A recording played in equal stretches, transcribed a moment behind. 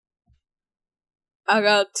I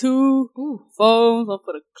got 2 phones, one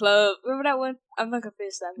for the club. Remember that one? I'm not gonna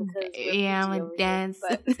finish that because I'm a dance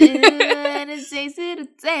here, and a chase it a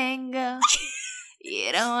tango.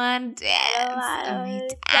 You don't want to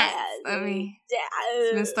dance. Let me.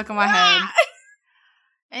 It's been stuck in my head.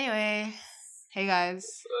 Anyway, hey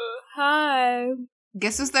guys. Hi.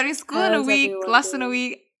 Guess who's starting school in a week? Less than a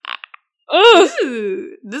week.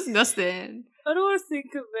 Disgusting. I don't want to think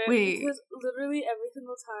of it. Wait. Because literally every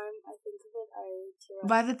single time I think of it, I tear up.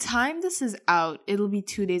 By the time this is out, it'll be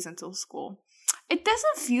 2 days until school. It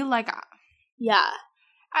doesn't feel like... Yeah.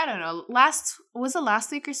 I don't know. Was it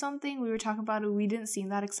last week or something? We were talking about it. We didn't seem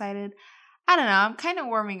that excited. I don't know. I'm kind of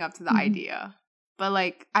warming up to the idea. But,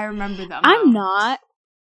 like, I remember the amount. I'm not.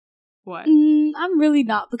 What? I'm really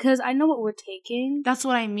not, because I know what we're taking. That's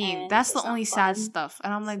what I mean. That's the only sad stuff.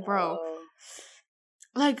 And I'm like, bro...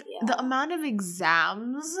 Like, the amount of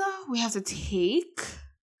exams we have to take,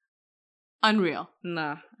 unreal.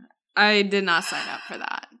 Nah, I did not sign up for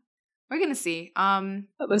that. We're gonna see. I'm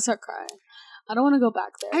gonna start crying. I don't want to go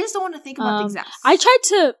back there. I just don't want to think about the exams. I tried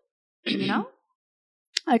to,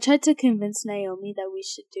 I tried to convince Naomi that we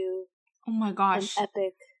should do. Oh my gosh, an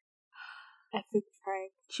epic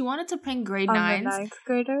prank. She wanted to prank grade on 9s the 9th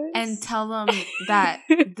graders and tell them that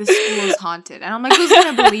the school is haunted. And I'm like, who's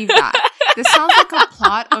gonna believe that? This sounds like a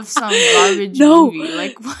plot of some garbage movie.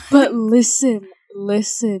 Like, what? But listen.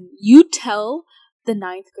 You tell the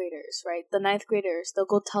 9th graders, right? The 9th graders, they'll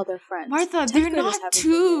go tell their friends. Martha, they're not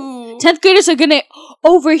 2. 10th graders are gonna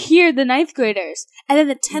overhear the 9th graders, and then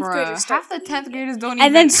the 10th graders. Half the 10th graders don't.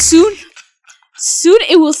 And then soon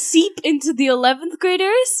it will seep into the 11th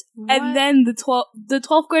graders, and then the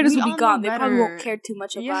 12th graders will be gone. They probably won't care too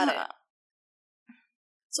much about it.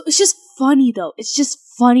 So it's just funny, though. It's just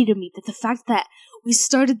funny to me that the fact that we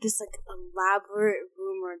started this, like, elaborate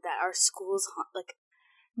rumor that our school's, like...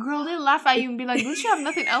 Girl, they laugh at you and be like, don't you have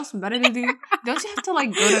nothing else better to do? Don't you have to,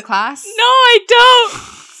 like, go to class? No, I don't!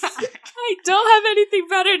 I don't have anything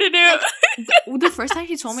better to do. Like, the first time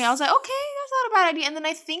she told me, I was like, okay, that's not a bad idea. And then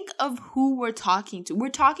I think of who we're talking to. We're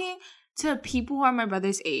talking to people who are my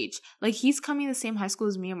brother's age. Like, he's coming to the same high school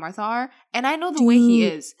as me and Martha are. And I know the way he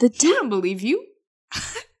is. He wouldn't believe you.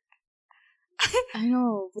 I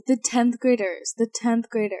know, but the 10th graders. They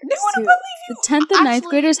wouldn't believe you. The 10th and 9th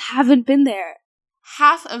graders haven't been there.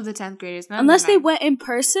 Half of the 10th graders. Unless they went in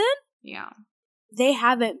person. Yeah. They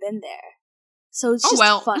haven't been there. So it's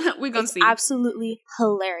just fun. We're gonna see. Absolutely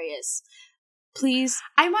hilarious. Please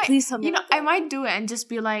tell me. I might do it and just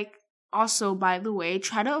be like, also, by the way,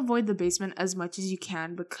 try to avoid the basement as much as you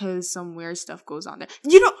can because some weird stuff goes on there.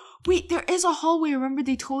 Wait, there is a hallway. Remember,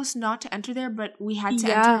 they told us not to enter there, but we had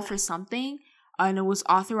to enter for something. And it was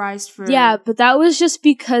authorized for... Yeah, but that was just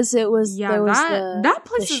because it was... Yeah, there was that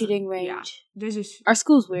place the shooting range. Yeah, there's our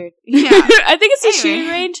school's weird. Yeah. I think it's a shooting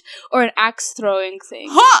range or an axe throwing thing.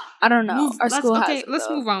 Ha! I don't know. Our school has it, let's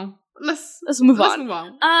move on. Let's move on. Let's move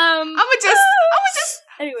on. I'ma just...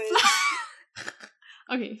 Anyways.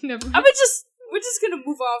 Okay, never mind. We're just gonna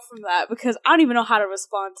move on from that because I don't even know how to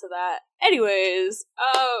respond to that. Anyways,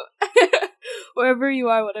 wherever you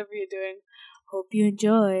are, whatever you're doing, hope you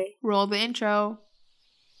enjoy. Roll the intro.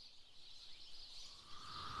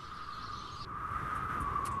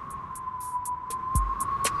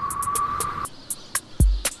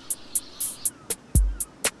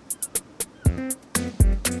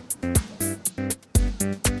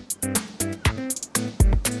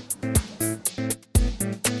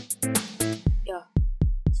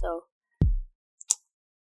 So,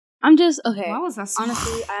 I'm just okay. Why was that so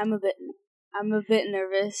honestly, I'm a bit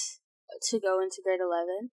nervous to go into grade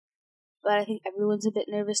 11, but I think everyone's a bit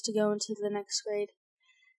nervous to go into the next grade.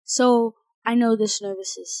 So I know this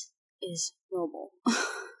nervousness is normal.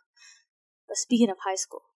 But speaking of high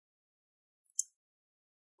school,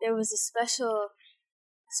 there was a special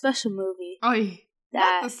movie.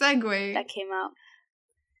 Not the segue that came out.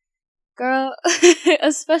 Girl,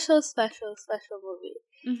 a special movie.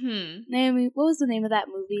 Mm-hmm. Naomi, what was the name of that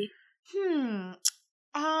movie?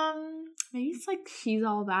 Maybe it's like She's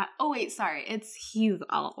All That. Oh wait, sorry, it's He's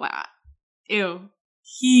All That. Ew.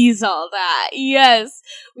 He's All That. Yes,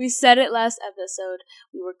 we said it last episode.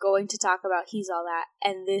 We were going to talk about He's All That,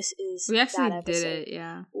 and this is we actually that episode. did it.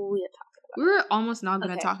 Yeah, we are talking about. We were almost not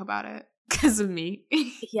going to talk about it because of me.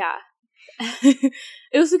 Yeah, it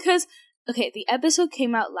was because. Okay, the episode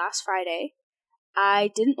came out last Friday.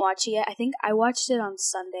 I didn't watch it yet. I think I watched it on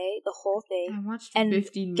Sunday, the whole thing. I watched 15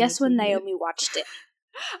 minutes. Guess when Naomi watched it?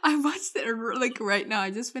 I watched it like right now.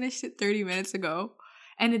 I just finished it 30 minutes ago.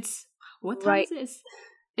 And it's what time is it?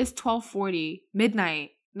 It's 12:40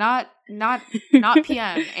 midnight. Not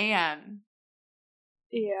PM, AM.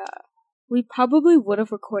 Yeah. we probably would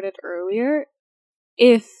have recorded earlier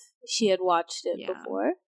if she had watched it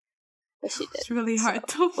before. But she did. It's really hard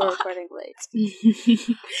to watch. We're recording late.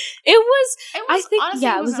 It was, I think, honestly,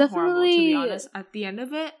 it was definitely horrible, to be honest. At the end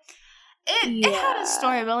of it, it had a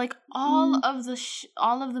story, but like all of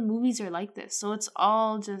the movies are like this, so it's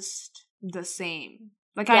all just the same.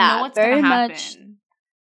 Like I know what's gonna happen.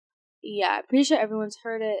 I'm pretty sure everyone's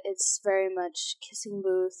heard it. It's very much Kissing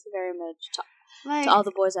Booth, very much to All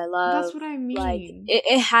the Boys I Love. That's what I mean. Like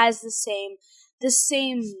it has the same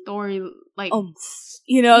story, like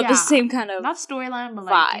the same kind of not storyline, but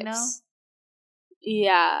like vibes.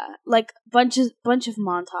 Like bunch of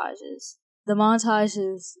montages. The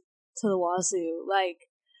montages to the wazoo. Like,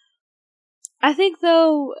 I think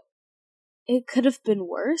though it could have been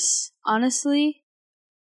worse. Honestly,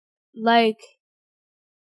 like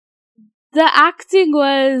the acting.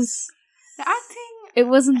 It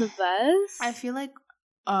wasn't the best. I feel like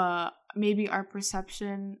maybe our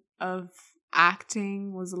perception of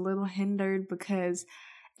acting was a little hindered because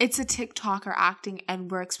it's a TikToker acting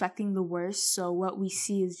and we're expecting the worst, so what we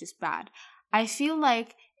see is just bad. I feel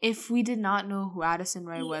like if we did not know who Addison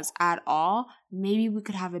Rae was at all, maybe we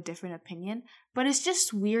could have a different opinion, but it's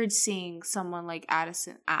just weird seeing someone like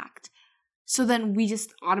Addison act, so then we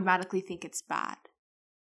just automatically think it's bad.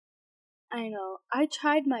 I know. I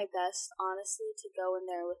tried my best, honestly, to go in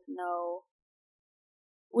there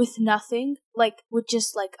with nothing, like with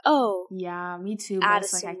just like, oh yeah, me too.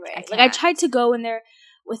 Addison Rae. I tried to go in there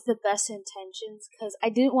with the best intentions because I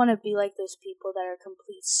didn't want to be like those people that are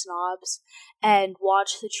complete snobs and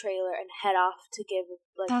watch the trailer and head off to give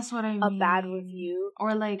like that's what I mean. A bad review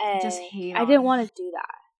or like just hate. I didn't want to do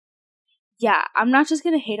that. Yeah, I'm not just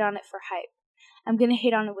gonna hate on it for hype. I'm gonna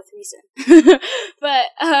hate on it with reason. But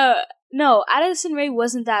no, Addison Rae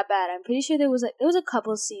wasn't that bad. I'm pretty sure there was a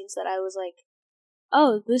couple of scenes that I was like,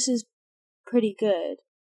 oh, this is pretty good.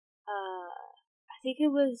 I think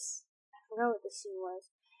it was, I forgot what the scene was.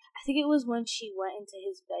 I think it was when she went into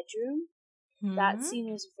his bedroom. Mm-hmm. That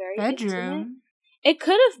scene was very intimate. It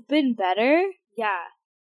could have been better. Yeah.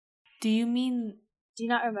 Do you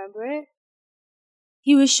not remember it?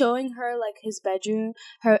 He was showing her like his bedroom,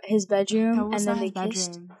 and then they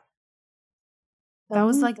kissed. That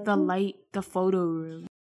was like the photo room.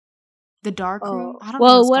 The dark room? I don't know.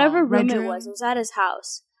 Well, whatever room it was at his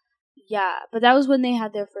house. Yeah, but that was when they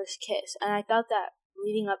had their first kiss. And I thought that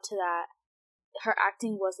leading up to that, her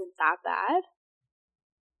acting wasn't that bad.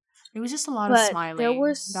 It was just a lot of smiling. That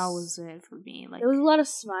was it for me. Like, there was a lot of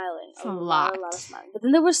smiling. A lot of smiling. But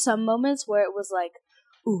then there were some moments where it was like,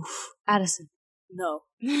 oof, Addison, no.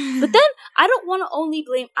 But then I don't want to only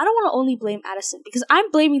blame Addison because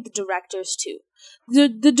I'm blaming the directors too.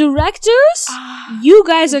 The directors, you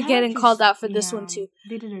guys are getting called out for this one too.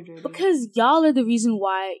 Because y'all are the reason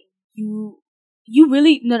why you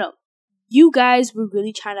really you guys were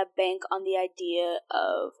really trying to bank on the idea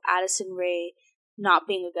of Addison Rae not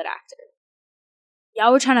being a good actor.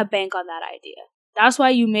 Y'all were trying to bank on that idea. That's why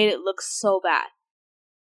you made it look so bad.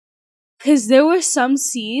 Because there were some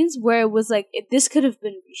scenes where it was like, this could have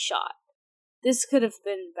been reshot. This could have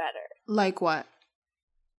been better. Like what?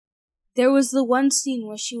 There was the one scene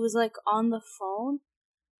where she was like on the phone.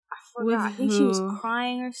 I forgot. I think she was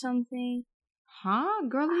crying or something. Huh,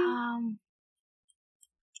 girlie?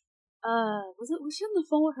 Was she on the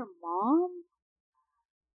phone with her mom?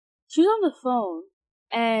 She was on the phone,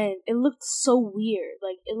 and it looked so weird.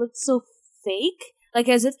 Like, it looked so fake. Like,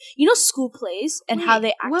 as if, school plays and how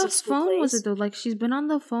they act at school plays. What phone was it, though? Like, she's been on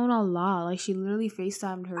the phone a lot. Like, she literally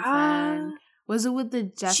FaceTimed her friend. Was it with the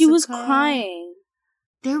Jessica? She was crying.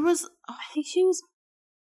 There was... I think she was...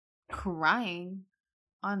 crying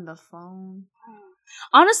on the phone.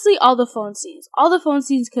 Honestly, all the phone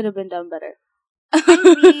scenes could have been done better. I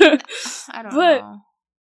mean, I don't know.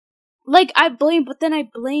 Like, I blame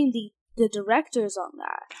the directors on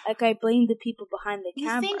that. Like, I blame the people behind the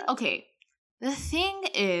camera. The thing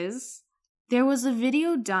is, there was a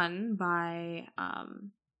video done by,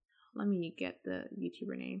 let me get the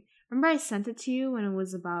YouTuber name. Remember I sent it to you when it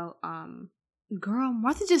was about, girl,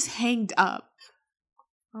 Martha just hanged up.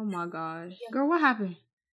 Oh my gosh. Yeah. Girl, what happened?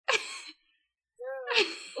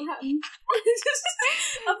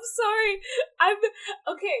 I'm sorry.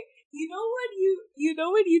 Okay. You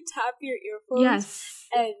know when you tap your earphones? Yes.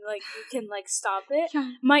 And like you can like stop it?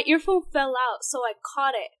 Yeah. My earphone fell out, so I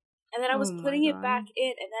caught it. And then I was putting it back in,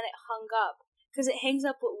 and then it hung up. Because it hangs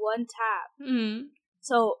up with one tap. Mm-hmm.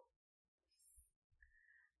 So,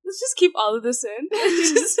 let's just keep all of this in.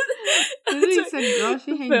 Literally said, girl,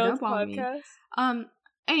 she hanged up on me.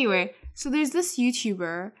 Anyway, so there's this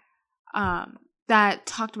YouTuber, that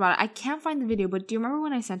talked about it. I can't find the video, but do you remember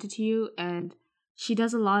when I sent it to you? And she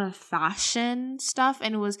does a lot of fashion stuff,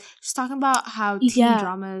 and it was just talking about how teen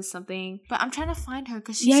drama is something. But I'm trying to find her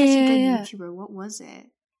because she's such a good YouTuber. What was it?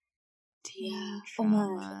 Teen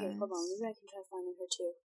drama. Okay, hold on. Maybe I can try finding her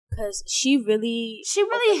too. Because she really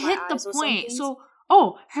hit the point. So,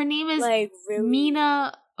 her name is like really?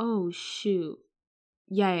 Mina. Oh shoot.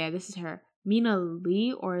 Yeah, this is her. Mina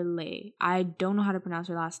Lee or Lei. I don't know how to pronounce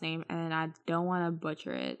her last name, and I don't want to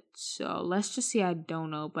butcher it. So let's just say I don't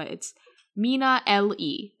know, but it's Mina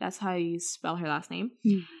L-E. That's how you spell her last name.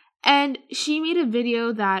 Mm. And she made a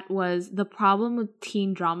video that was the problem with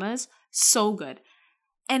teen dramas. So good.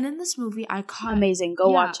 And in this movie, I caught... Amazing. Go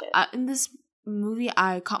watch it. In this movie,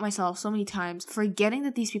 I caught myself so many times forgetting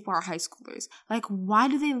that these people are high schoolers. Like, why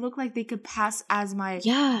do they look like they could pass as my...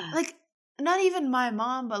 Yeah. Like, not even my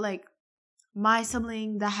mom, but like my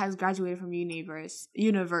sibling that has graduated from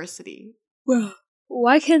university. Bro,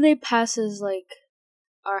 why can't they pass as like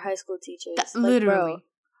our high school teachers? Literally. Bro,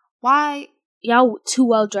 why? Y'all too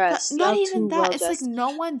well dressed. Not even that. It's like no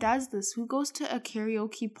one does this. Who goes to a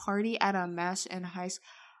karaoke party at a mesh in high school?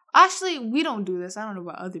 Actually, we don't do this. I don't know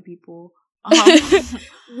about other people.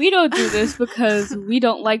 We don't do this because we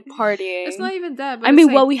don't like partying. It's not even that. But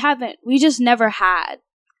well, we haven't. We just never had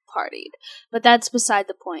partied. But that's beside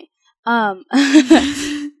the point.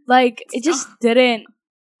 Like it just didn't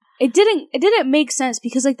make sense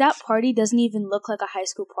because like that party doesn't even look like a high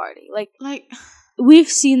school party. Like we've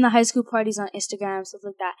seen the high school parties on Instagram and stuff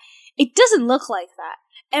like that. It doesn't look like that.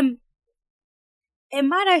 And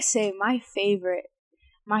might I say my favorite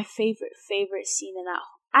scene in that,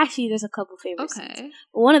 actually there's a couple favorite scenes.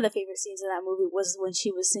 But one of the favorite scenes in that movie was when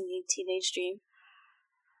she was singing Teenage Dream.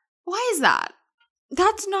 Why is that?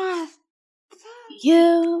 That's not...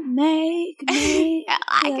 You make me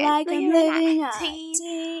feel like I'm living a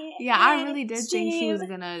teen. Yeah, I really did think she was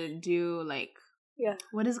gonna do like,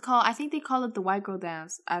 what is it called? I think they call it the white girl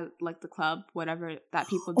dance at like the club, whatever that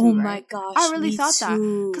people do. Oh my gosh, I really thought that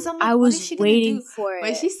because I'm like, I was waiting for it.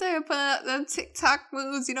 When she started putting up the TikTok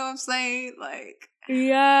moves, you know what I'm saying? Like,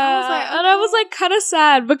 yeah, I was like kind of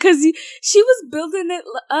sad because she was building it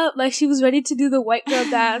up like she was ready to do the white girl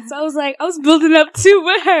dance. I was building up too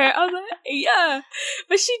with her. I was like, yeah,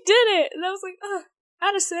 but she did it, and I was like,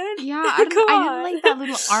 Addison, yeah, I didn't like that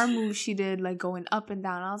little arm move she did, like going up and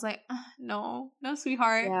down. I was like, no,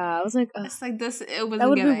 sweetheart. Yeah, I was like, it's like this. It was that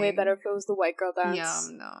would have been way better if it was the white girl dance.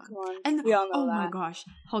 Yeah, no, come on, and we all know that. Oh my gosh,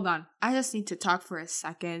 hold on, I just need to talk for a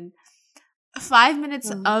second. 5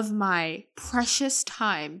 minutes of my precious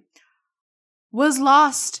time was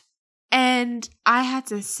lost, and I had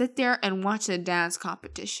to sit there and watch a dance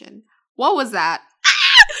competition. What was that?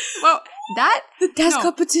 Well, the dance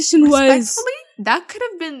competition was that could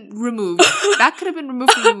have been removed. That could have been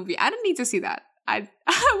removed from the movie. I didn't need to see that. I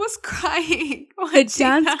was crying. The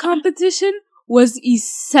dance competition was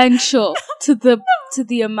essential to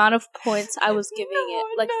the amount of points I was giving it.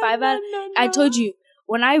 Like 5 out. I told you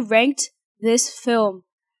when I ranked this film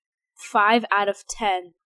 5 out of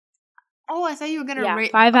 10. Oh, I thought you were gonna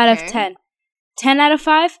rate 5 out of 10. 10 out of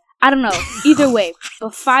 5? I don't know. Either way,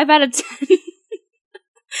 but 5 out of 10.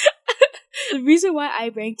 The reason why I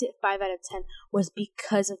ranked it 5 out of 10 was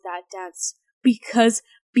because of that dance. Because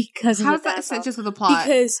of how's that essential to the plot?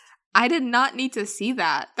 Because I did not need to see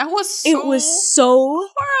that. That was so it was so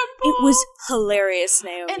horrible. It was hilarious,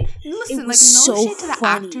 Naomi. And listen, like no shade to the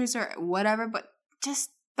actors or whatever, but just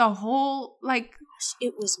the whole like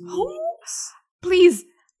it was meaningless. Please,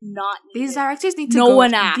 not needed. These directors need to no go.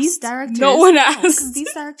 One asked. These directors, no one asked.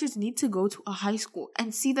 These directors need to go to a high school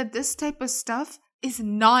and see that this type of stuff is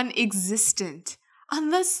non-existent.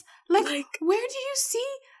 Unless, like where do you see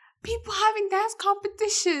people having dance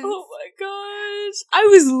competitions? Oh my gosh. I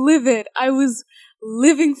was livid. I was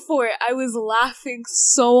living for it. I was laughing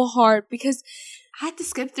so hard because I had to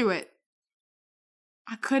skip through it.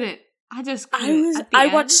 I couldn't. I just couldn't. I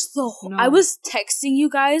watched the whole... No. I was texting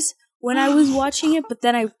you guys when I was watching it, but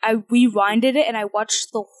then I rewinded it and I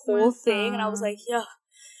watched the whole thing and I was like,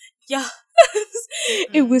 yeah.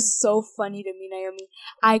 It was so funny to me, Naomi.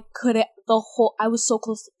 I was so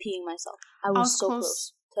close to peeing myself. I was so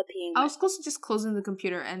close to peeing myself. I was close to just closing the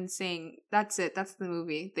computer and saying, that's it, that's the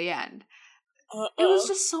movie, the end. It was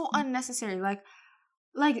just so unnecessary. Like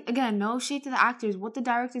again, no shade to the actors. What the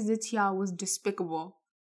directors did to y'all was despicable.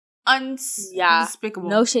 Despicable.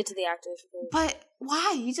 No shade to the actors. But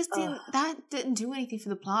why? You just didn't... That didn't do anything for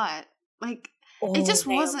the plot. Like, it just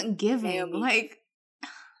wasn't giving. Naomi. Like...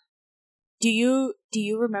 Do you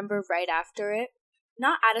remember right after it?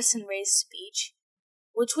 Not Addison Rae's speech,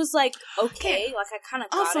 which was like okay. Like I kind of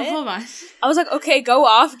got also, it. Hold on. I was like, okay, go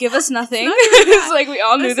off, give us nothing. It's like we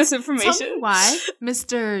all knew this information. Tell me why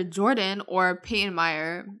Mr. Jordan or Peyton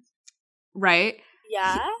Meyer, right?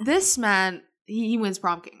 Yeah. This man, he wins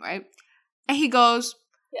prom king, right? And he goes,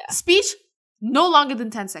 speech no longer than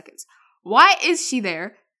 10 seconds. Why is she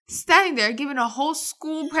there, standing there, giving a whole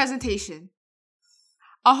school presentation?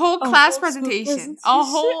 A whole class presentation. A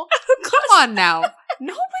whole... Come on now.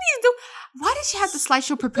 Nobody's doing... Why did she have the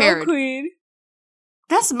slideshow prepared? Go queen.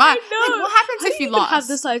 That's mine. Like, what happens if you lost? Have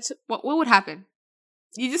the slideshow? What would happen?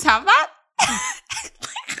 You just have that?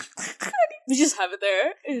 We just have it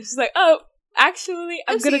there. It's just like, oh, actually,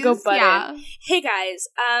 I'm gonna go butt in. Hey guys,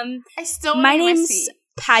 I still my name's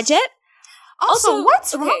Paget. Also,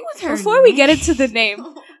 what's wrong with her? Before we get into the name,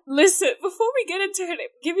 listen. Before we get into her name,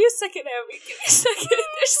 give me a second, Abby. Give me a second.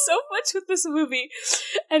 There's so much with this movie.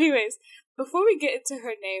 Anyways, before we get into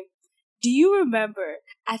her name, do you remember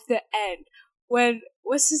at the end when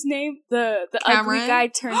what's his name? The ugly guy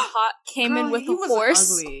turned hot came in with a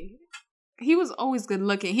horse. Ugly. He was always good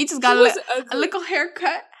looking. He just got a little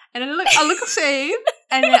haircut and a little shave,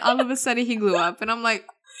 and then all of a sudden he blew up, and I'm like,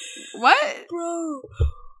 what, bro?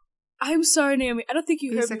 I'm sorry, Naomi. I don't think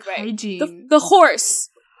you heard me right. Hygiene. The horse.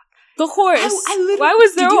 The horse. I literally, why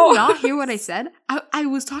was there? Did you not hear what I said? I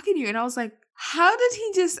was talking to you, and I was like, how did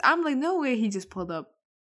he just? I'm like, no way. He just pulled up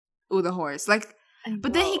with a horse. Like,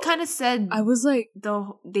 but then he kind of said, I was like,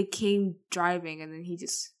 they came driving, and then he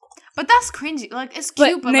just. But that's cringy. Like, it's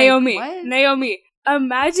cute, but Naomi, like, what? Naomi,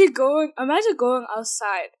 imagine going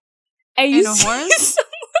outside and you see someone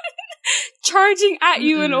charging at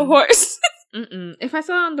you in a horse. If I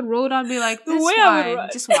saw it on the road, I'd be like, this why?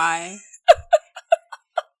 Just why?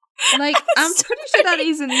 Like, I'm pretty sure that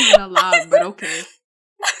isn't even allowed, but okay.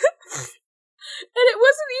 And it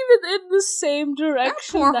wasn't even in the same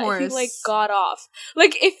direction that he, like, got off.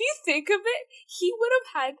 Like, if you think of it, he would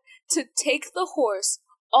have had to take the horse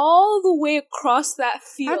all the way across that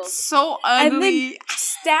field. That's so ugly. And then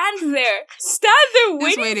stand there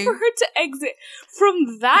waiting for her to exit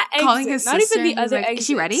from that exit. Calling his not sister, even the other like, exit. Is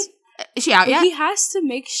she ready? Is she out yet? He has to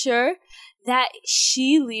make sure that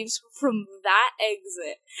she leaves from that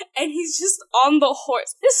exit. And he's just on the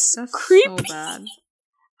horse. That's creepy. So bad.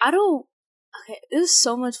 Okay, there's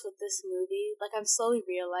so much with this movie. Like, I'm slowly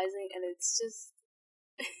realizing, and it's just...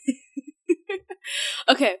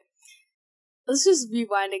 Okay. Let's just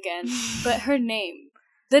rewind again. But her name.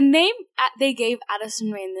 The name they gave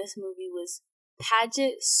Addison Rae in this movie was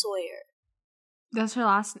Paget Sawyer. That's her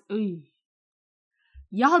last... Ooh.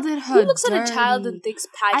 Y'all did her Who looks at a child and thinks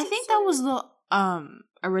Paget I think Sawyer? That was the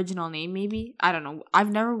original name, maybe. I don't know.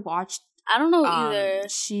 I've never watched... I don't know either.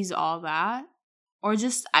 She's All That. Or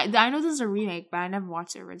just... I know this is a remake, but I never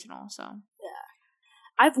watched the original, so... Yeah.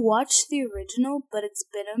 I've watched the original, but it's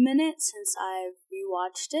been a minute since I've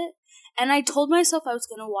rewatched it. And I told myself I was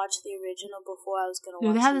going to watch the original before I was going to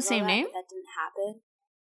watch it. Do they have the same name? That didn't happen.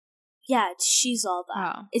 Yeah, She's All That.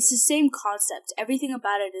 Oh. It's the same concept. Everything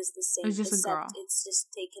about it is the same. It's just a girl. It's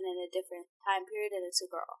just taken in a different time period, and it's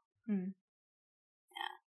a girl.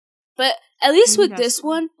 Yeah. But at least with this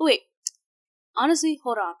one... Wait. Honestly,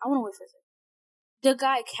 hold on. I want to wait for a second. The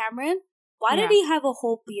guy, Cameron, why did he have a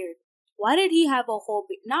whole beard? Why did he have a whole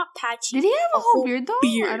beard? Not patchy. Did he have a whole beard,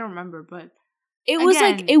 though? I don't remember, but... It was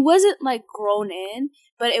like, it wasn't like grown in,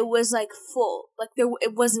 but it was like full. Like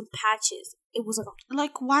it wasn't patches. It was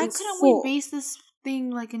like why couldn't we base this thing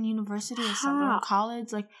like in university or something, or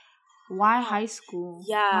college? Like, why high school?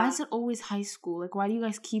 Yeah. Why is it always high school? Like, why do you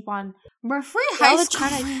guys keep on? We're free high school.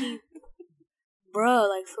 Trying to keep, bro,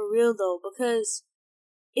 like for real though, because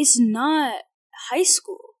it's not high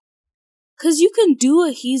school. Cause you can do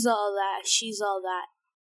a He's All That, She's All That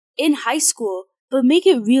in high school, but make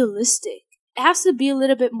it realistic. It has to be a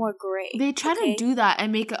little bit more gray. They try to do that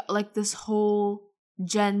and make like this whole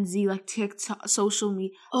Gen Z, like TikTok, social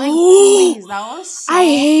media. Like, please, that was so I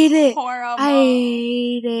hate it. Horrible. I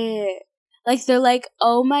hate it. Like, they're like,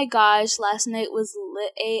 oh my gosh, last night was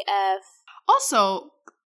lit AF. Also,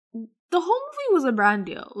 the whole movie was a brand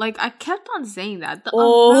deal. Like, I kept on saying that.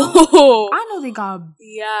 I know they got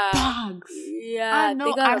bags. Yeah. I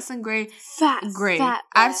know Addison Rae. Fat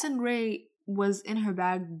Addison Rae was in her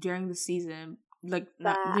bag during the season, like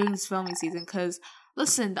during this filming season, because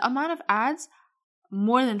listen, the amount of ads,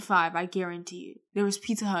 more than 5, I guarantee you. There was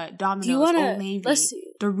Pizza Hut, Domino's, Old Navy,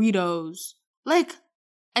 Doritos, like,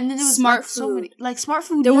 and then there was Smart so many, like Smart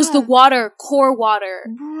Food. There was the water, Core Water,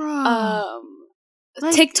 bro,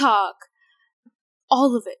 TikTok,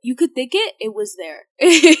 all of it. You could think it was there.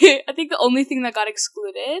 I think the only thing that got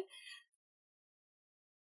excluded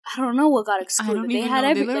I don't know what got excluded. I don't even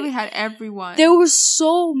know. They literally had everyone. There were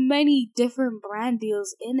so many different brand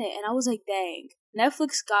deals in it, and I was like, dang.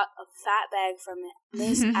 Netflix got a fat bag from it.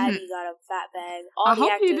 Miss Abby got a fat bag. All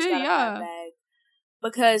the actors got a fat bag.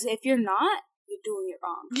 Because if you're not, you're doing it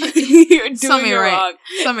wrong. You're doing it wrong.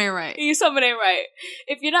 Something ain't right. Something ain't right.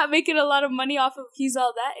 If you're not making a lot of money off of He's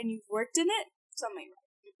All That and you've worked in it, something ain't right.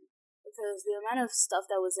 Because the amount of stuff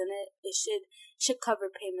that was in it, it should cover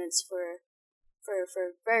payments for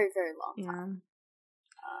very, very long time.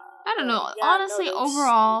 I don't know. Yeah, honestly,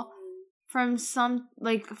 overall, from some,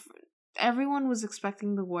 like, everyone was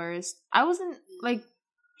expecting the worst. I wasn't, like,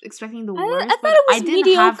 expecting the worst, but I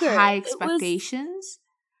didn't have high expectations.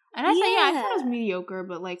 And I thought it was mediocre,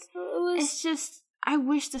 but, like, it's just, I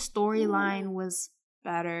wish the storyline was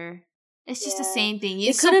better. It's just the same thing.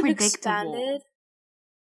 It's so predictable.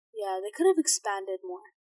 They could have expanded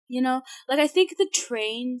more. You know, like, I think the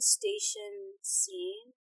train station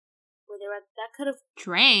scene where they were at, that could have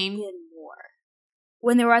been more.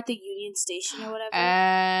 When they were at the Union Station or whatever.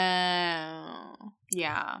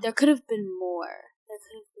 Yeah. There could have been more.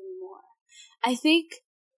 I think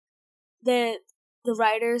that the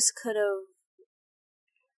writers could have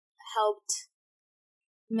helped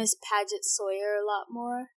Miss Paget Sawyer a lot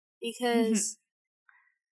more. Because,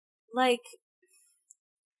 like,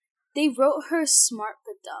 they wrote her smart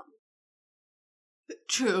but dumb.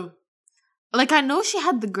 True. Like, I know she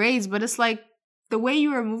had the grades, but it's like, the way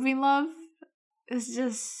you were moving, love, it's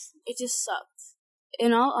just... It just sucked.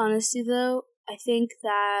 In all honesty, though, I think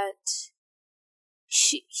that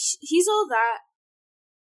He's All That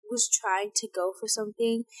was trying to go for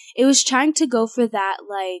something. It was trying to go for that,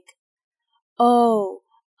 like,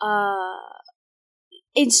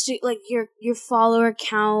 like, your follower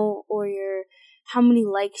count or your... how many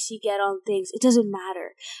likes you get on things. It doesn't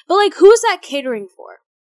matter. But, like, who's that catering for?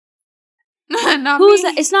 Who's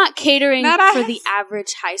that? It's not catering for the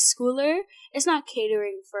average high schooler. It's not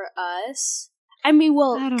catering for us. I mean,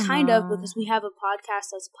 well, kind of, because we have a podcast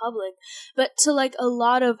that's public. But to, like, a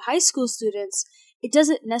lot of high school students, it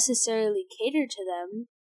doesn't necessarily cater to them.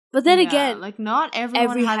 But then again... Like, not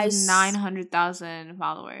everyone has 900,000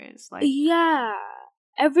 followers. Like, yeah.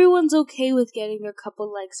 Everyone's okay with getting a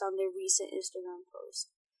couple likes on their recent Instagram post.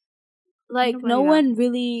 Like, no one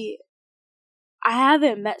really... I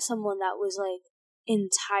haven't met someone that was, like,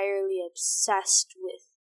 entirely obsessed with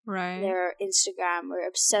their Instagram or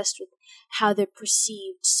obsessed with how they're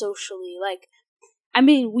perceived socially. Like, I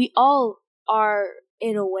mean, we all are,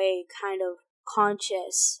 in a way, kind of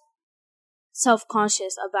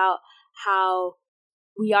self-conscious about how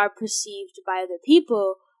we are perceived by other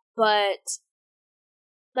people, but,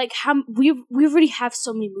 like, we already have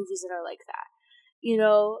so many movies that are like that, you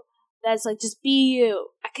know? That's like, just be you.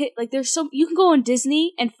 There's you can go on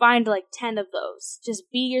Disney and find like 10 of those. Just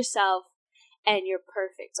be yourself and you're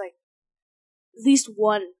perfect. Like, at least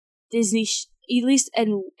one Disney, at least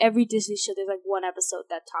in every Disney show, there's like one episode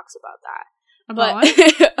that talks about that. About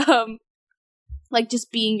what? Like,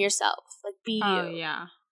 just being yourself. Like, be you. Oh, yeah.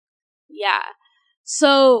 Yeah.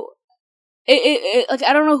 So, it like,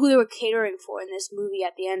 I don't know who they were catering for in this movie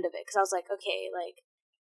at the end of it. Because I was like, okay, like,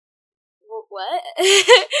 what?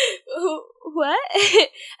 What?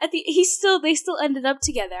 They still ended up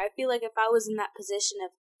together. I feel like if I was in that position,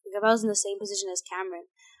 if I was in the same position as Cameron,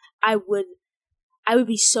 I would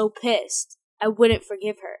be so pissed. I wouldn't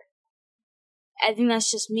forgive her. I think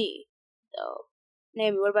that's just me, though.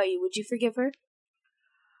 Naomi, what about you? Would you forgive her?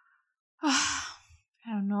 I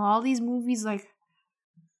don't know. All these movies, like,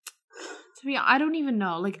 to be honest, I don't even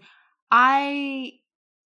know. Like,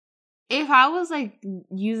 if I was, like,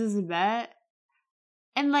 used as a bet,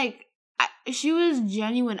 and, like, she was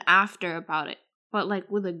genuine after about it, but,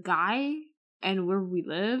 like, with a guy and where we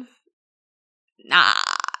live, nah,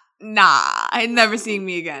 I'd never seeing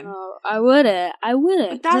me again. No, I wouldn't.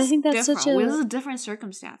 But that's I think that's different. such a... This is different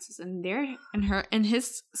circumstances, and in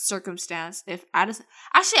his circumstance, if Addison...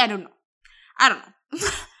 Actually, I don't know. I don't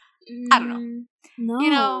know. No.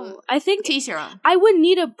 You know, I think teach your own. I would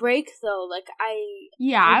need a break, though. Like,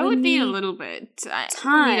 I would need a little bit. I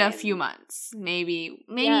would need a few months. Maybe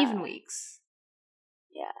even weeks.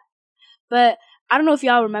 Yeah. But I don't know if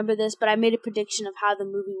y'all remember this, but I made a prediction of how the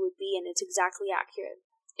movie would be, and it's exactly accurate.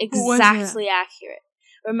 Exactly accurate.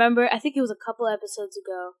 Remember, I think it was a couple episodes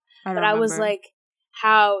ago, I was like,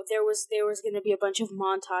 how there was going to be a bunch of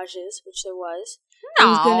montages, which there was. No. It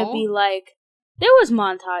was going to be like... There was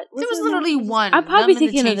montage. There was literally one. I'm probably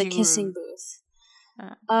thinking of the kissing booth.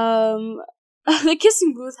 The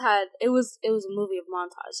kissing booth it was a movie of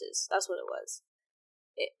montages. That's what it was.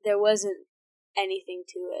 There wasn't anything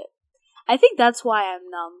to it. I think that's why I'm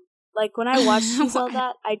numb Like, when I watched He's All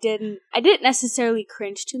That, I didn't necessarily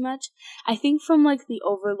cringe too much. I think from, like, the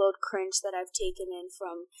overload cringe that I've taken in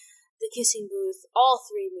from The Kissing Booth, all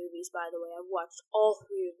 3 movies, by the way, I've watched all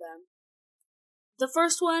 3 of them. The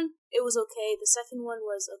first one, it was okay. The second one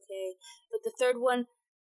was okay. But the third one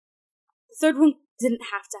didn't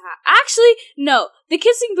have to have. Actually, no. The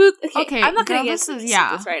Kissing Booth. Okay, I'm not gonna get into the Kissing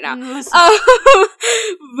Booth right now.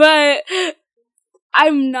 But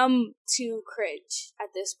I'm numb to cringe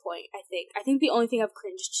at this point. I think the only thing I've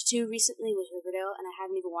cringed to recently was Riverdale, and I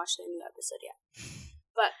haven't even watched a new episode yet.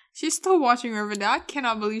 But she's still watching Riverdale. I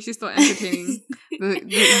cannot believe she's still entertaining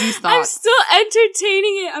these thoughts. I'm still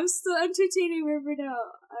entertaining it. I'm still entertaining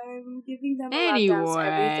Riverdale. I'm giving them a lap dance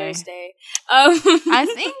every Thursday. I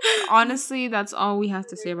think, honestly, that's all we have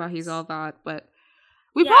to say about He's All That. But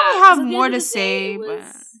we probably have more to say. But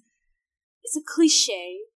it's a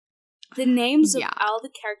cliche. The names of all the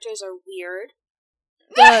characters are weird.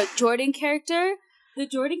 The Jordan character,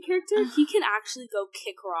 he can actually go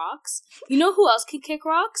kick rocks. You know who else can kick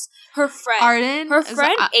rocks? Her friend. Arden? Her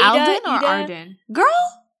friend, Ada. Alden or Arden? Girl?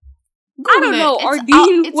 I don't know.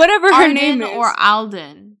 Ardeen, whatever her name is. Or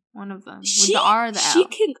Alden. One of them. With the R or the L. She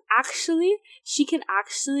can actually.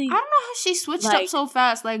 I don't know how she switched up so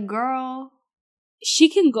fast. Like, girl. She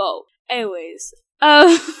can go. Anyways.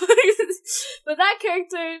 But that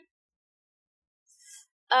character.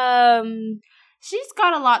 She's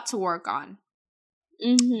got a lot to work on.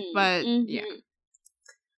 But yeah.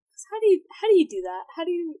 How do you do that?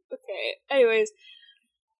 Okay. Anyways,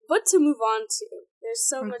 what to move on to? There's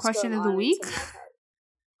so much question going of the on week.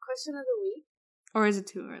 Question of the week. Or is it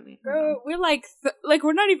too early? Girl, we're like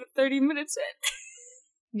we're not even 30 minutes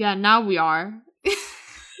in. Yeah, now we are.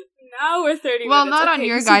 Now we're 30 well, minutes. not on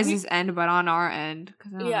your guys' end, but on our end.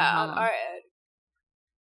 On our end.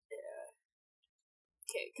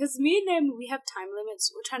 Okay, because me and them, we have time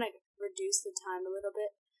limits. We're trying to reduce the time a little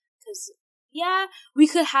bit. Because, we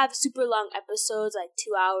could have super long episodes, like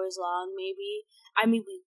 2 hours long, maybe. I mean,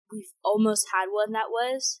 we've almost had one that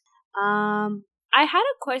was. I had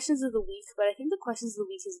a questions of the week, but I think the questions of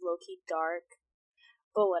the week is low-key dark.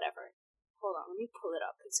 But whatever. Hold on, let me pull it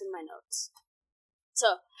up. It's in my notes.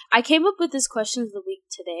 So, I came up with this question of the week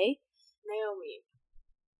today. Naomi.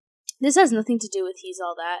 This has nothing to do with He's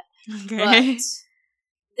All That. Okay. But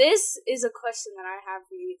this is a question that I have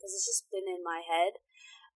for you because it's just been in my head.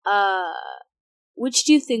 Which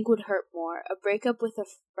do you think would hurt more? A breakup with a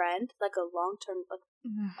friend, like a long-term, like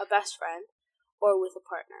a best friend, or with a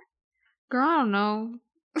partner? Girl, I don't know.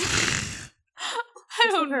 I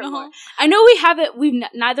don't know. More? I know we haven't.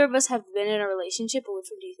 Neither of us have been in a relationship, but which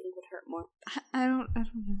one do you think would hurt more? I don't know.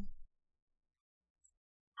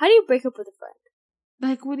 How do you break up with a friend?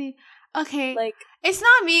 Like, what do you? Okay, like it's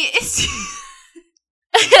not me. It's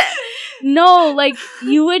no, like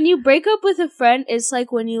when you break up with a friend, it's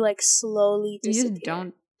like when you like slowly disappear. You just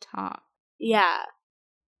don't talk. Yeah,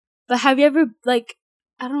 but have you ever I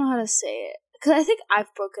don't know how to say it because I think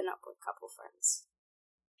I've broken up with a couple friends.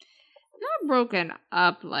 Not broken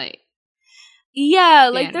up,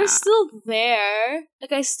 yeah, they're still there.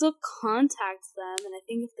 Like I still contact them, and I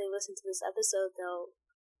think if they listen to this episode,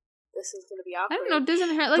 this is gonna be awkward. I don't know. It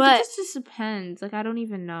doesn't hurt. It just depends. I don't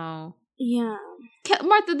even know. Yeah.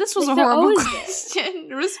 Martha, this was a horrible question.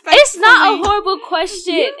 Respectfully. It's not a horrible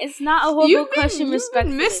question. It's not a horrible question,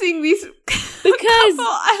 respectfully. You've been missing these because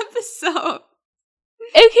episodes.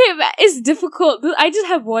 Okay, but it's difficult. I just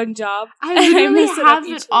have one job. I literally have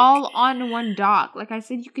it all on one doc. Like I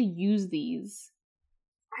said, you could use these.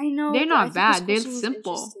 I know. They're not bad. They're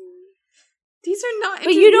simple. These are not.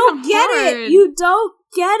 But you don't get it. You don't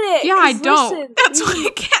get it. Yeah, I don't. Listen, that's why I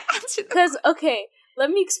can't answer. Because okay. Let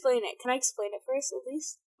me explain it. Can I explain it first, at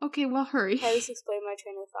least? Okay, well, hurry. Can I just explain my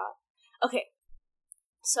train of thought? Okay.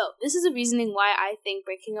 So, this is a reasoning why I think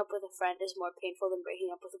breaking up with a friend is more painful than breaking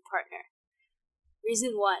up with a partner.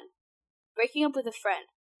 Reason 1. Breaking up with a friend,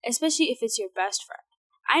 especially if it's your best friend.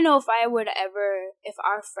 I know if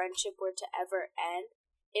our friendship were to ever end,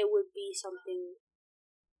 it would be something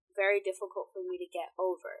very difficult for me to get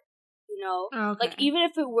over. You know? Okay. Even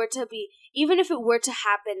if it were to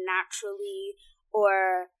happen naturally,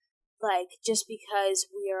 or just because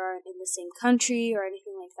we aren't in the same country or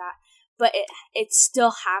anything like that, but it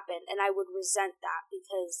still happened, and I would resent that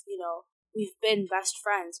because we've been best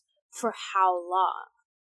friends for how long?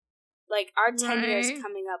 Our 10 years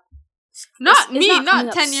coming up. Not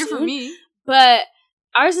 10 years for me, but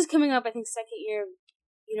ours is coming up. I think 2nd year of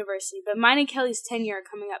university, but mine and Kelly's 10 year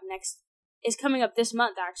is coming up this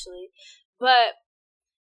month actually, but.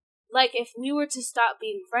 If we were to stop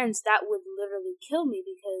being friends, that would literally kill me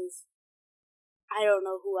because I don't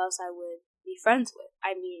know who else I would be friends with.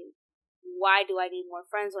 I mean, why do I need more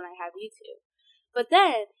friends when I have you two? But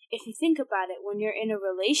then, if you think about it, when you're in a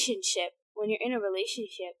relationship,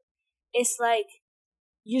 it's like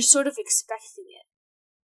you're sort of expecting it.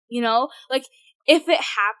 You know? Like, if it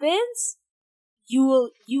happens, you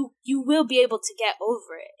will be able to get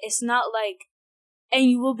over it. It's not like, and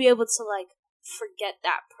you will be able to, like, forget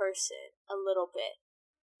that person a little bit.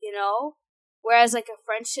 You know? Whereas, like, a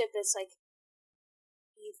friendship, it's like,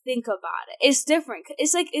 you think about it. It's different.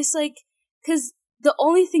 It's like, because the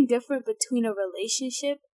only thing different between a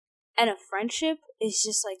relationship and a friendship is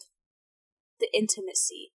just, like, the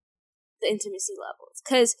intimacy levels.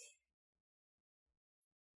 Because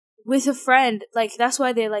with a friend, like, that's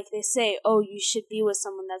why they say, oh, you should be with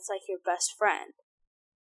someone that's, like, your best friend.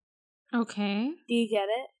 Okay. Do you get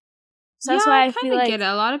it? So that's why I feel like... get it.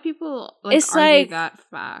 A lot of people, like, it's argue like, that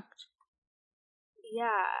fact. Yeah.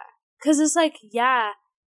 Because it's like, yeah,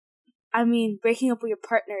 I mean, breaking up with your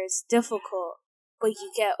partner is difficult, but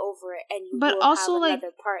you get over it and you will also have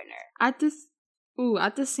another partner.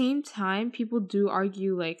 At the same time, people do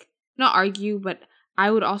argue, like, not argue, but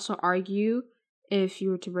I would also argue if you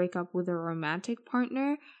were to break up with a romantic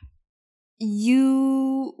partner,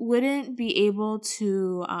 you wouldn't be able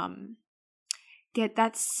to get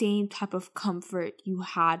that same type of comfort you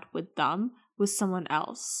had with them with someone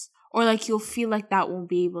else. Or, like, you'll feel like that won't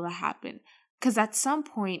be able to happen. Because at some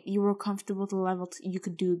point, you were comfortable to the level you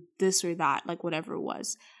could do this or that, like, whatever it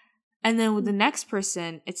was. And then with the next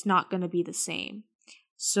person, it's not going to be the same.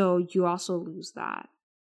 So you also lose that.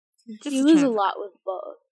 You lose a lot with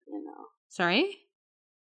both, you know. Sorry?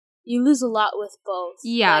 You lose a lot with both.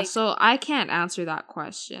 Yeah, like, so I can't answer that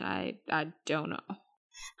question. I don't know.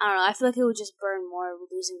 I don't know. I feel like it would just burn more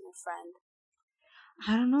losing a friend.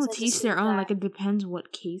 I don't know. To each their own. Like, it depends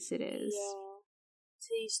what case it is.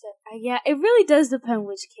 Yeah, it really does depend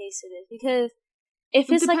which case it is. Because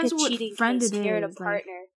if it's like a cheating case, you're in a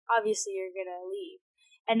partner, obviously you're gonna leave.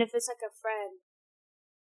 And if it's like a friend,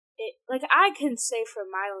 like, I can say for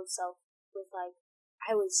my own self, with, like,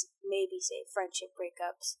 I would maybe say friendship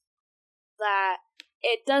breakups, that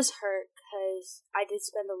it does hurt because I did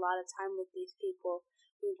spend a lot of time with these people.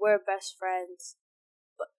 We were best friends,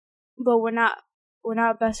 but we're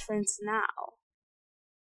not best friends now.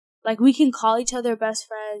 Like, we can call each other best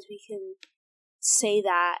friends, we can say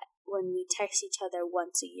that when we text each other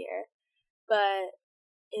once a year, but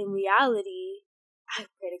in reality, I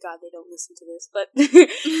pray to God they don't listen to this, but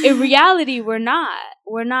in reality, we're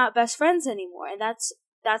not best friends anymore, and that's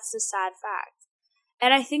the sad fact.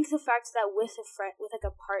 And I think the fact that with a friend, with, like,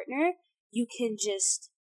 a partner, you can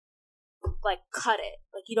just, like, cut it.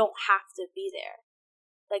 Like, you don't have to be there.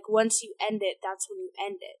 Like, once you end it, that's when you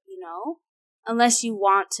end it, you know? Unless you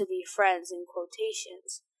want to be friends, in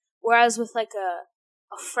quotations. Whereas with, like,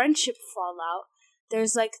 a friendship fallout,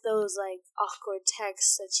 there's, like, those, like, awkward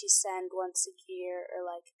texts that you send once a year, or,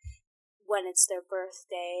 like, when it's their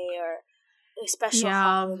birthday, or special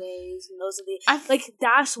holidays, and those are the... like,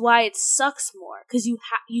 that's why it sucks more, because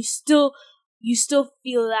you still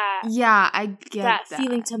feel that... Yeah, I get that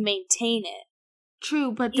feeling to maintain it.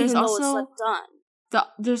 True, but there's also... Even though it's, like, done.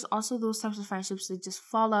 There's also those types of friendships that just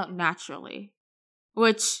fall out naturally.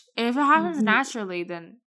 Which, if it happens naturally,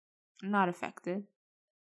 then I'm not affected.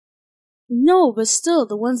 No, but still,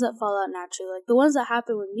 the ones that fall out naturally, like, the ones that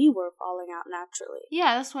happened with me were falling out naturally.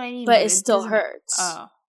 Yeah, that's what I mean. But it still hurts. Oh,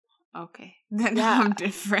 okay. Then I'm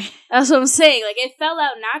different. That's what I'm saying. Like, it fell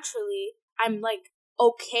out naturally. I'm, like,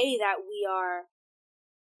 okay that we are,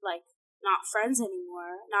 like, not friends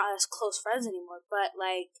anymore, not as close friends anymore, but,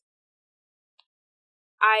 like,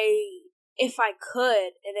 if I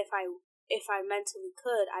could, and if I mentally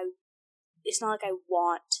could, it's not like I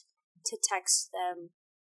want to text them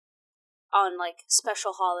on, like,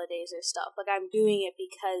 special holidays or stuff. Like, I'm doing it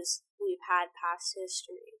because we've had past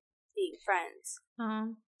history being friends.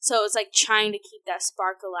 So it's like trying to keep that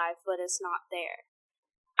spark alive, but it's not there.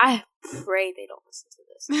 I pray they don't listen to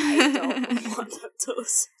this. I don't want them to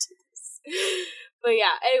listen to this. But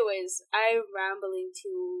yeah, anyways, I'm rambling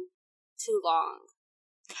too long.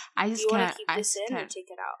 I just can't. Keep this in or take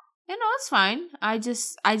it out? Yeah, no, it's fine. I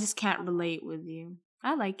just can't relate with you.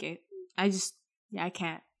 I like it. I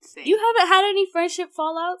can't say. You haven't had any friendship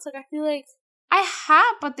fallouts? Like, I feel like I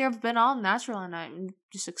have, but they've been all natural, and I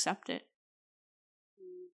just accept it.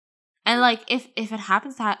 And, like, if it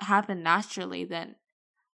happens to happen naturally, then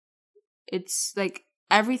it's like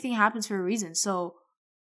everything happens for a reason. So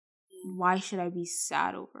why should I be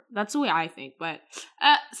sad over it? That's the way I think. But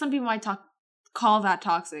some people might call that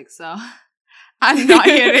toxic. So I'm not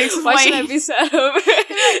here to explain. Why should I be sad over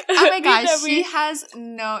it? Like, oh my gosh, she has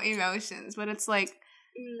no emotions. But it's like,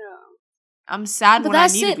 no. I'm sad when I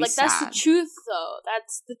need to be sad. That's the truth, though.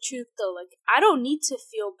 That's the truth, though. Like, I don't need to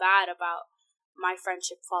feel bad about my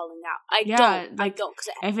friendship falling out. I don't. Because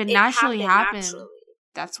if it naturally happened,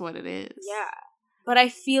 that's what it is. Yeah. But I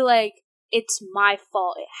feel like it's my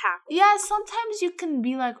fault it happened. Yeah, sometimes you can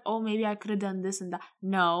be like, oh, maybe I could have done this and that.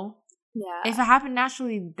 No. Yeah. If it happened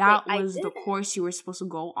naturally, that was the course you were supposed to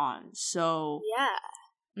go on. So.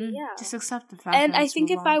 Yeah. Just accept the fact. And I think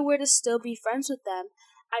if I were to still be friends with them,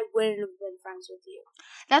 I wouldn't have been friends with you.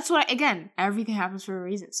 That's what, again, everything happens for a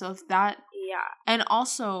reason. So if that... Yeah. And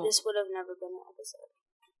also... This would have never been an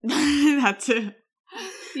episode. That's it.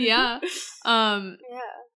 Yeah.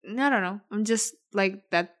 Yeah. I don't know. I'm just, like,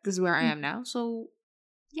 this is where I am now. So,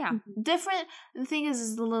 yeah. Mm-hmm. Different... The thing is,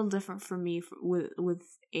 it's a little different for me with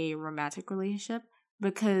a romantic relationship.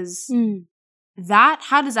 Because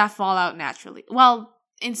how does that fall out naturally? Well...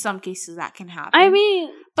 In some cases, that can happen. I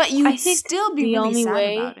mean, but you would still be really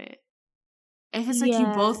sad about it. If it's like you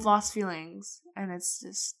both lost feelings, and it's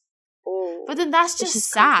just... But then that's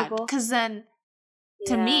just sad. Because then,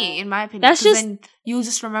 to me, in my opinion, then you'll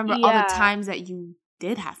just remember all the times that you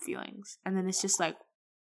did have feelings. And then it's just like,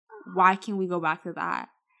 why can't we go back to that?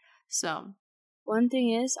 So... One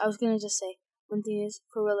thing is,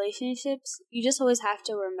 for relationships, you just always have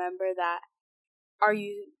to remember that, are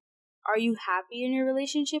you happy in your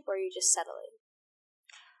relationship, or are you just settling?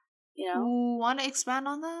 You know? Want to expand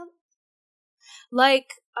on that?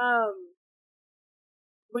 Like,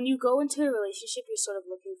 when you go into a relationship, you're sort of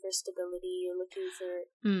looking for stability. You're looking for,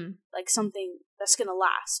 like, something that's going to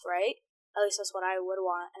last, right? At least that's what I would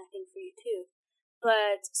want, and I think for you too.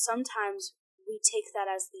 But sometimes we take that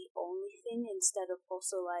as the only thing instead of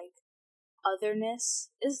also, like, otherness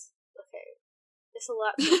is... Okay. It's a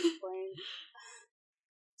lot to explain.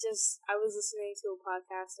 I was listening to a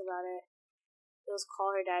podcast about it. It was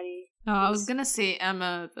Call Her Daddy. Oh, I was gonna say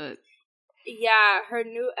Emma, but... Yeah, her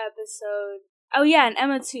new episode... Oh yeah, and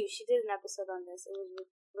Emma too. She did an episode on this. It was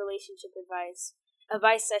relationship advice.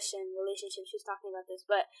 Advice session, relationship. She was talking about this.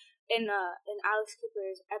 But in Alex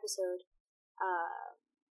Cooper's episode,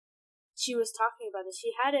 she was talking about this.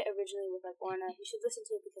 She had it originally with, like, Orna. You should listen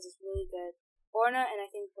to it because it's really good. Orna, and I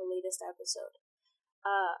think the latest episode.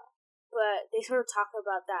 But they sort of talk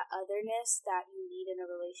about that otherness that you need in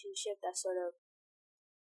a relationship that sort of,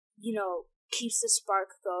 keeps the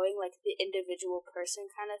spark going, like the individual person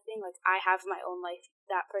kind of thing. Like, I have my own life,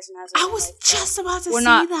 that person has their own life. I was just about to say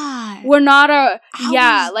that. We're not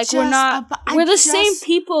we're the same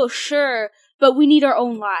people, sure, but we need our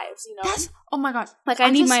own lives, you know? Oh my gosh. Like, I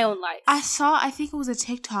need my own life. I think it was a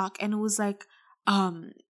TikTok, and it was like,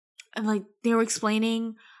 like, they were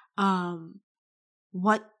explaining,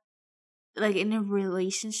 what, like, in a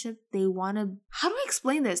relationship, they want to... How do I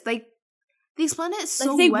explain this? Like, they explain it so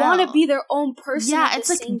well. Like, they want to be their own person. Yeah, it's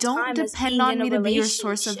like, don't depend on me to be your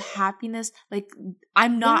source of happiness. Like, I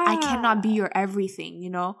cannot be your everything, you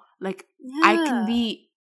know? Like, I can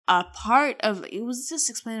be a part of... It was just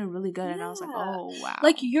explaining really good, and I was like, oh, wow.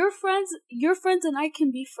 Like, your friends and I can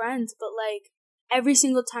be friends, but, like, every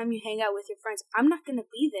single time you hang out with your friends, I'm not going to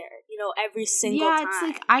be there, every single time. Yeah, it's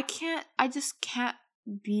like, I just can't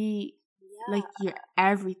be... like, your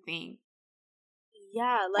everything.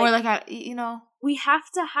 Yeah, like... Or, like, we have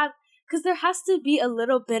to have... Because there has to be a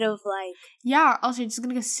little bit of, like... Yeah, or else you're just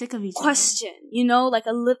gonna get sick of each question, like,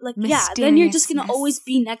 a little... Like, yeah, then you're just gonna always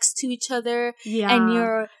be next to each other. Yeah. And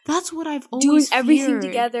you're... That's what I've always doing everything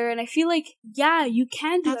together. And I feel like, you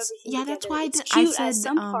can do everything together. That's why it's cute at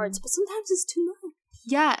some parts, but sometimes it's too much.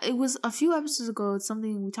 Yeah, it was a few episodes ago. It's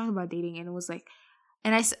something we talked about dating, and it was like...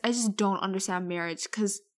 And I just don't understand marriage,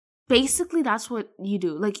 because... Basically, that's what you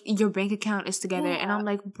do. Like, your bank account is together, and I'm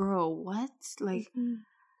like, bro, what? Like,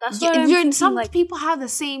 that's what I'm thinking, some people have the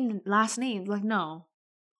same last name. Like, no,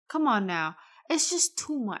 come on now, it's just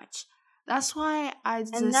too much. That's why I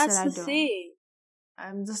just said I don't. Thing.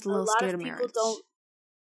 I'm just a little scared of marriage. A lot of people don't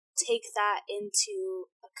take that into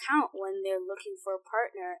account when they're looking for a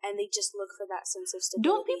partner, and they just look for that sense of stability.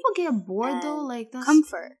 Don't people get bored though? Like, that's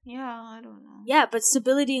comfort. Yeah, I don't know. Yeah, but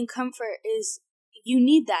stability and comfort is. You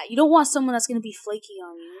need that. You don't want someone that's going to be flaky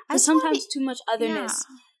on you. Because sometimes too much otherness,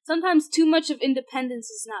 sometimes too much of independence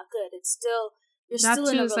is not good. It's still, you're still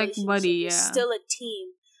in a relationship. Like buddy, You're still a team.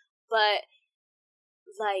 But,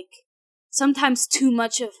 like, sometimes too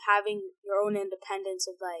much of having your own independence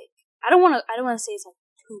of, like, I don't want to say it's, like,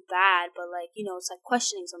 too bad, but, like, it's, like,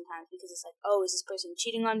 questioning sometimes because it's, like, oh, is this person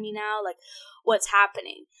cheating on me now? Like, what's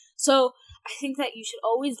happening? So, I think that you should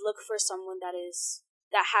always look for someone that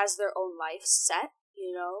has their own life set,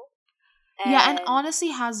 and honestly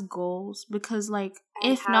has goals, because, like,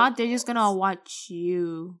 if not, they're just gonna watch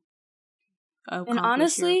you. And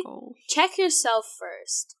honestly, check yourself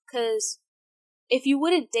first. Because if you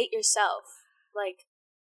wouldn't date yourself, like,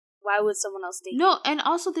 why would someone else date you? No, and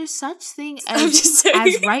also there's such thing as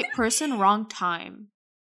right person, wrong time.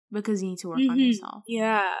 Because you need to work on yourself.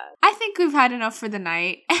 Yeah. I think we've had enough for the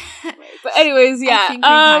night. But anyways, yeah. I think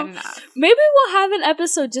we've had enough. Maybe we'll have an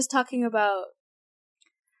episode just talking about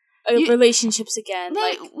relationships again.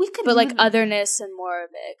 We could, but like otherness and more of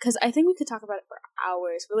it. Because I think we could talk about it for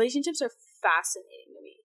hours. Relationships are fascinating to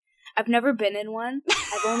me. I've never been in one.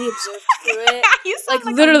 I've only observed through it. Like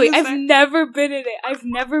literally, I've never been in it. I've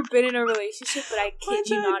never been in a relationship, but I kid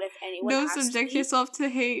you not, if anyone don't subject yourself to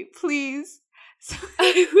hate, please.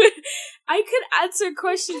 I could answer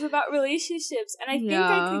questions about relationships, and I think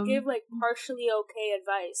I could give like partially okay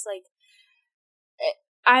advice. Like,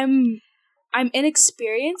 I'm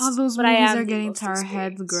inexperienced. All those but movies I am are getting to our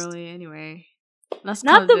heads, girly. Anyway, let's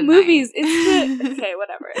not the movies. It's the okay,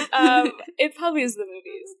 whatever. It probably is the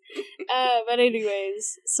movies. But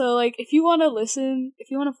anyways, so like, if you want to listen, if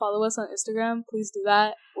you want to follow us on Instagram, please do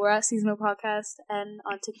that. We're at Seasonal Podcast, and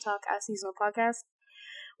on TikTok at Seasonal Podcast.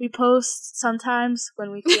 We post sometimes when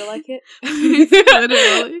we feel like it.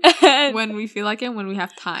 Literally. When we feel like it, when we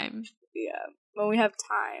have time. Yeah, when we have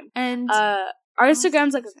time. And our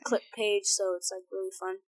Instagram's like a clip page, so it's like really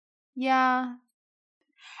fun. Yeah.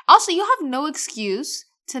 Also, you have no excuse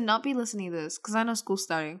to not be listening to this, because I know school's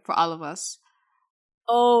starting for all of us.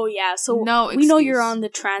 Oh yeah, so we know you're on the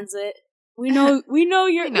transit. We know you're we know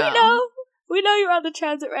you're on the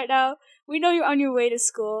transit right now. We know you're on your way to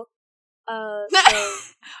school. So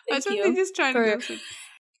thank you just trying to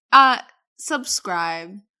go.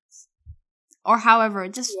 Subscribe, or however,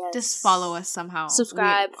 just follow us somehow.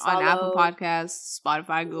 Subscribe, follow, on Apple Podcasts,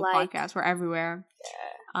 Spotify, Google Podcasts. We're everywhere.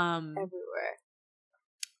 Yeah, everywhere.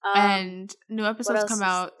 And new episodes come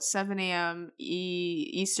out 7 a.m.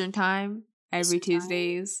 Eastern time every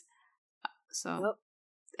Tuesdays. So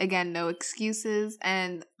again, no excuses,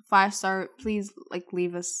 and 5-star. Please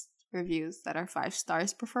leave us reviews that are 5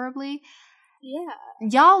 stars, preferably. Yeah,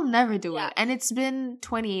 y'all never do it, and it's been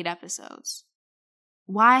 28 episodes.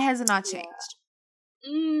 Why has it not changed?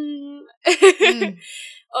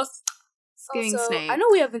 Also, I know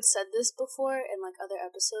we haven't said this before in like other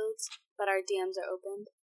episodes, but our DMs are open.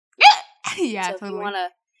 Yeah, so totally.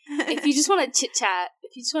 If you just want to chit chat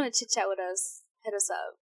with us, hit us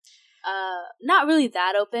up. Not really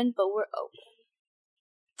that open, but we're open.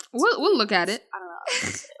 We'll look at it. I don't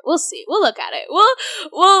know. We'll see. We'll look at it.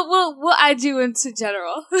 We'll add you into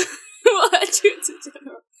general. We'll add you into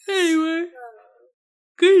general. Anyway,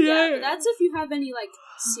 good night. Yeah, but that's if you have any like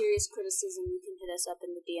serious criticism, you can hit us up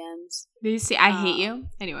in the DMs. Did you see? I hate you.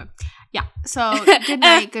 Anyway, yeah. So good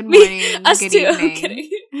night, good morning, good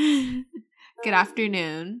evening, good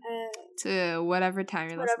afternoon to whatever time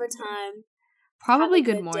you're listening. Whatever time. Probably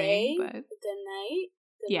good morning, day, but good night.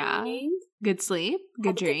 Good morning. Good sleep.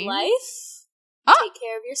 Good dream. Good life. Take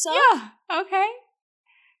care of yourself. Yeah. Okay.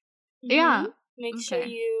 Mm-hmm. Yeah. Make sure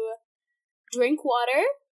you drink water,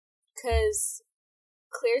 because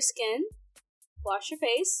clear skin. Wash your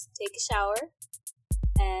face. Take a shower.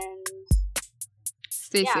 And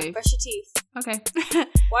stay safe. Brush your teeth. Okay.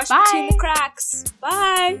 Wash between the cracks.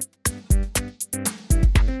 Bye.